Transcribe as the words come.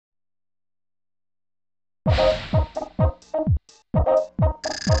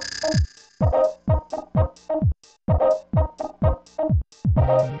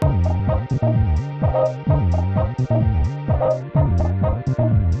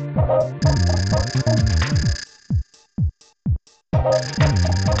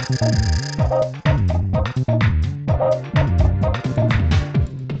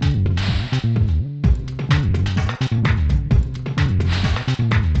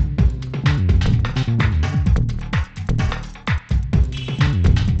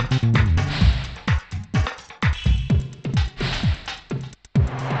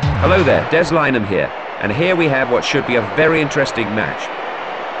Hello there, Des Lynham here, and here we have what should be a very interesting match.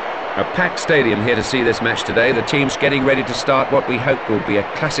 A packed stadium here to see this match today. The team's getting ready to start what we hope will be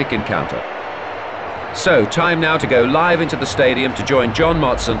a classic encounter. So, time now to go live into the stadium to join John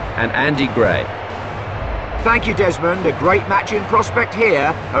Motson and Andy Gray. Thank you, Desmond. A great match in prospect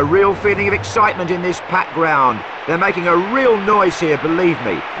here. A real feeling of excitement in this packed ground. They're making a real noise here, believe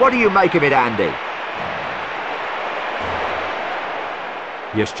me. What do you make of it, Andy?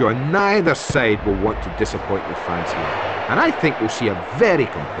 Yes, John, neither side will want to disappoint the fans here. And I think we'll see a very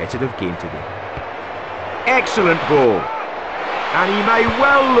competitive game today. Excellent ball. And he may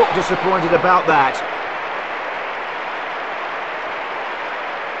well look disappointed about that.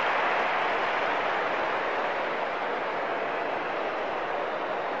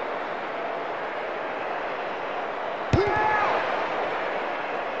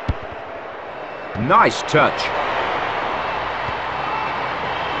 Nice touch.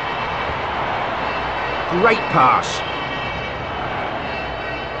 Great pass.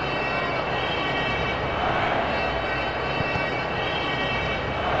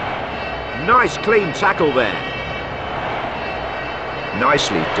 Nice clean tackle there.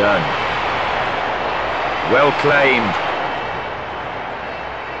 Nicely done. Well claimed.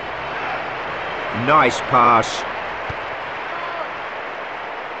 Nice pass.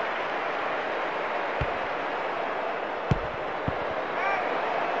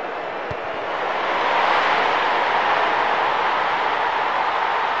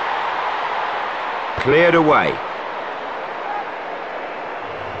 Cleared away.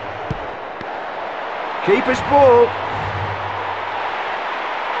 Keeper's ball.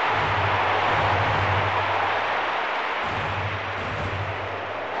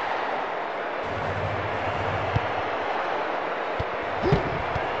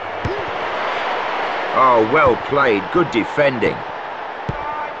 Oh, well played. Good defending.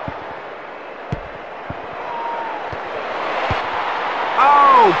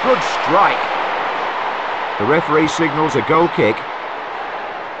 Oh, good strike. The referee signals a goal kick.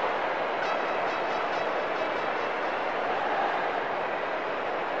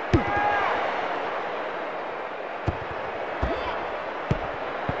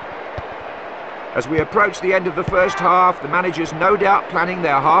 As we approach the end of the first half, the manager's no doubt planning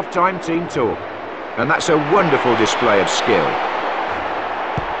their half-time team talk. And that's a wonderful display of skill.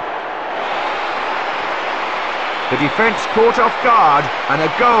 The defence caught off guard, and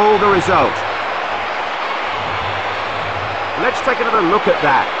a goal the result. Let's take another look at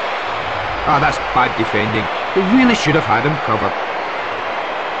that. Ah, that's bad defending. They really should have had him covered.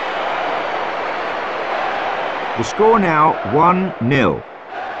 The score now 1-0.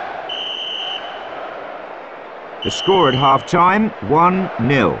 The score at half-time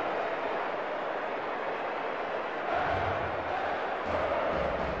 1-0.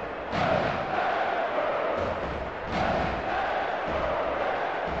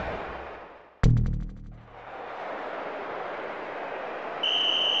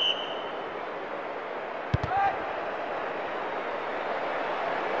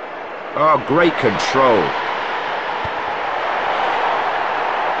 Oh, great control.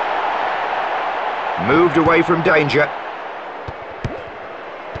 Moved away from danger.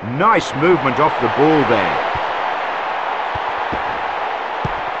 Nice movement off the ball there.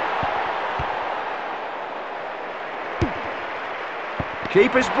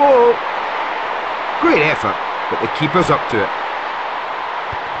 Keeper's ball. Great effort, but the keeper's up to it.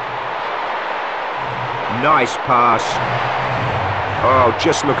 Nice pass. Oh,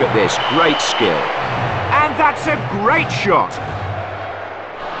 just look at this. Great skill. And that's a great shot.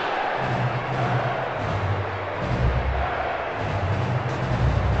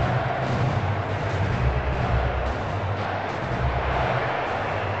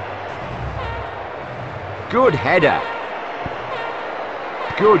 Good header.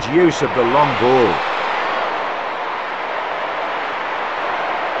 Good use of the long ball.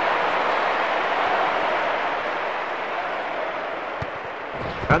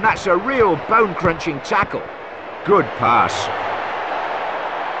 And that's a real bone-crunching tackle. Good pass.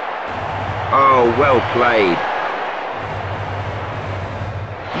 Oh, well played.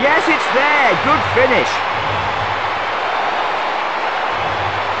 Yes, it's there. Good finish.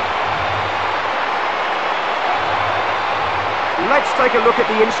 Let's take a look at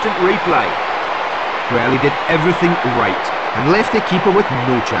the instant replay. Well, he did everything right and left the keeper with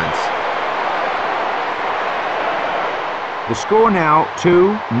no chance. The score now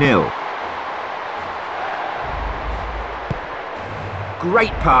 2-0.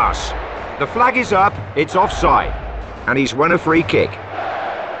 Great pass. The flag is up, it's offside, and he's won a free kick.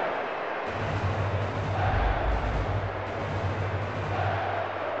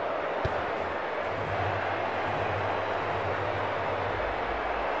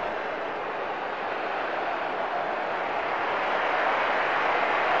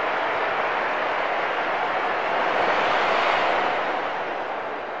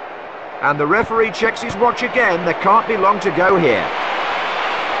 And the referee checks his watch again. There can't be long to go here.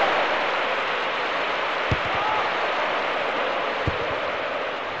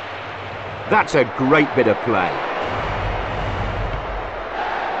 That's a great bit of play.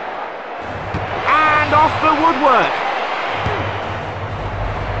 And off the woodwork.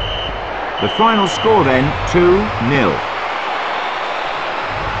 The final score then, 2-0.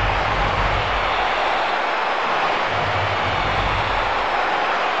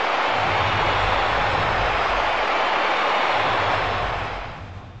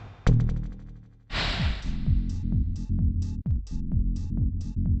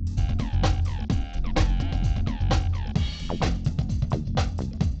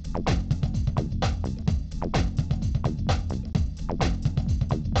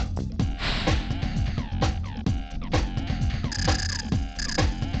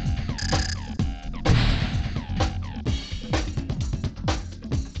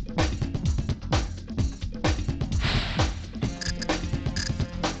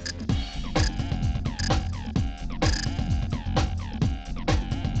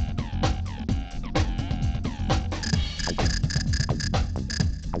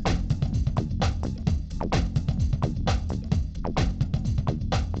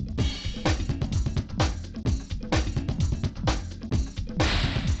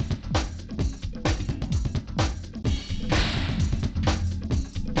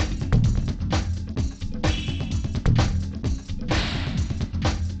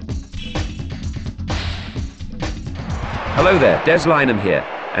 Hello there, Des Lynam here,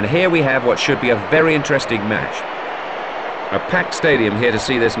 and here we have what should be a very interesting match. A packed stadium here to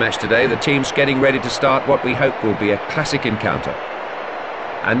see this match today. The team's getting ready to start what we hope will be a classic encounter.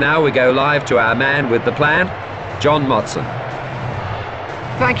 And now we go live to our man with the plan, John Motson.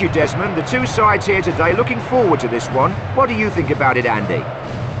 Thank you, Desmond. The two sides here today looking forward to this one. What do you think about it, Andy?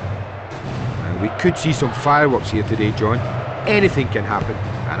 And we could see some fireworks here today, John. Anything can happen,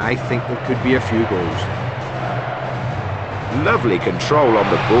 and I think there could be a few goals. Lovely control on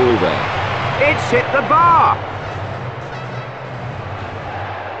the ball there. It's hit the bar!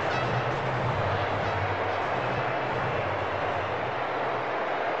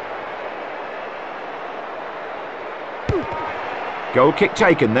 Goal kick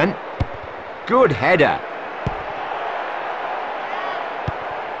taken then. Good header.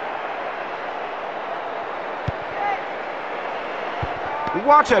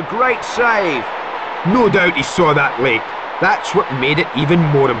 What a great save! No doubt he saw that late. That's what made it even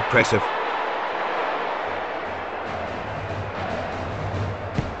more impressive.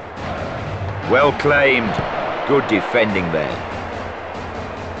 Well claimed. Good defending there.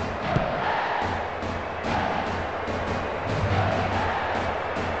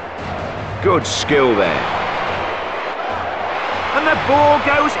 Good skill there. And the ball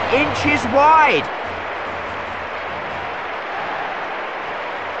goes inches wide.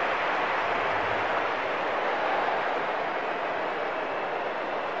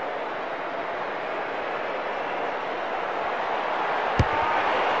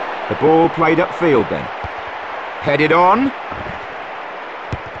 The ball played upfield then. Headed on.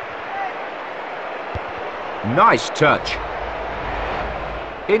 Nice touch.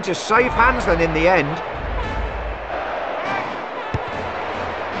 Into safe hands then in the end.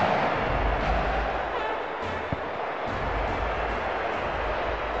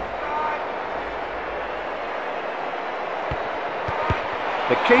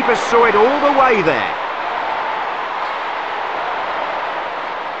 The keeper saw it all the way there.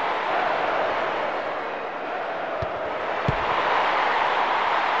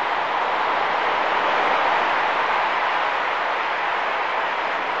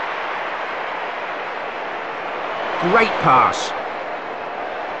 Great pass.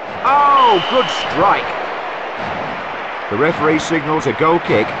 Oh, good strike. The referee signals a goal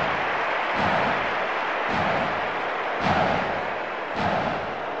kick.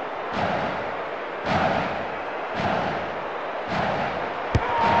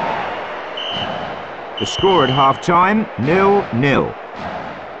 The score at half-time, 0-0.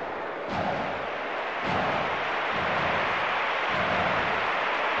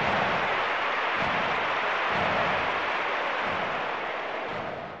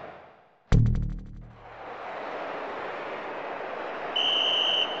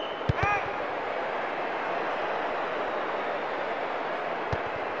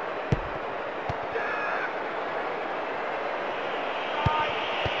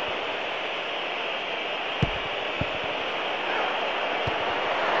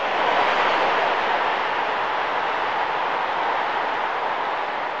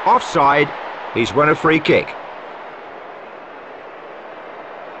 Offside, he's won a free kick.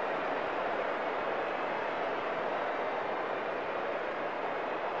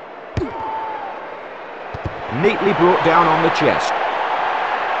 Neatly brought down on the chest.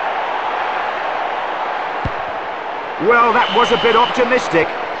 Well, that was a bit optimistic.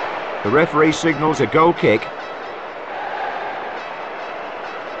 The referee signals a goal kick.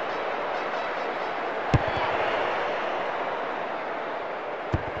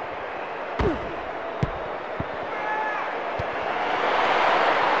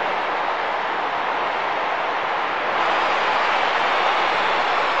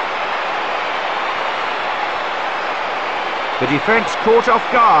 The defence caught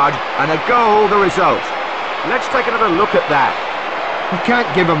off guard, and a goal the result. Let's take another look at that. You can't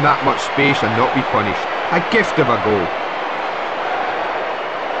give him that much space and not be punished. A gift of a goal.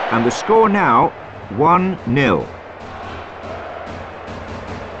 And the score now, 1-0.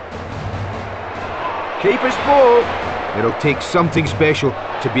 Keeper's ball. It'll take something special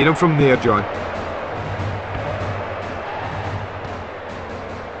to beat him from there, John.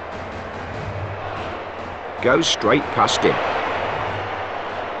 Goes straight past him.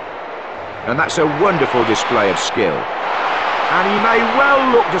 And that's a wonderful display of skill. And he may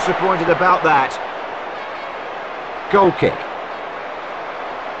well look disappointed about that. Goal kick.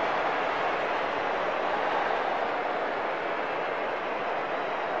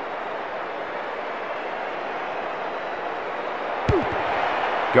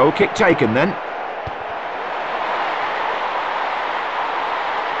 Goal kick taken then.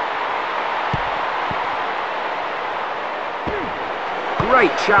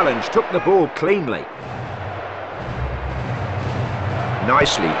 Great challenge, took the ball cleanly.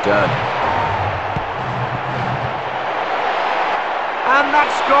 Nicely done. And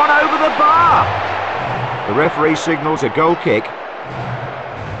that's gone over the bar. The referee signals a goal kick.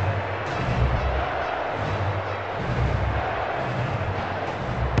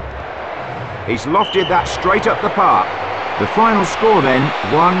 He's lofted that straight up the park. The final score then,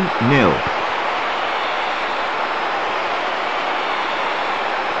 1-0.